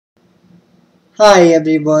Hi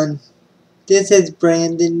everyone, this is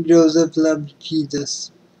Brandon Joseph Loves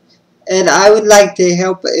Jesus, and I would like to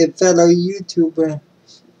help a fellow YouTuber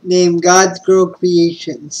named God's Girl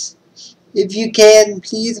Creations. If you can,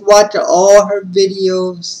 please watch all her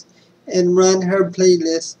videos and run her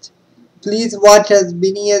playlist. Please watch as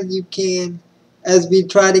many as you can as we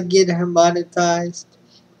try to get her monetized.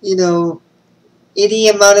 You know, any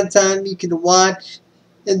amount of time you can watch.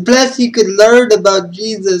 And plus you can learn about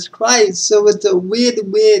Jesus Christ, so it's a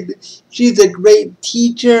win-win. She's a great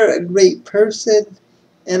teacher, a great person,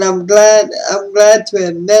 and I'm glad to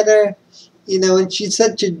have met her. And she's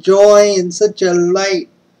such a joy and such a light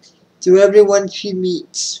to everyone she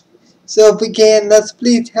meets. So if we can, let's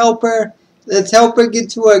please help her. Let's help her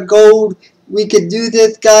get to her goal. We can do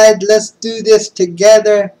this, guys. Let's do this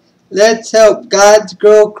together. Let's help God's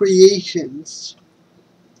Girl Creations.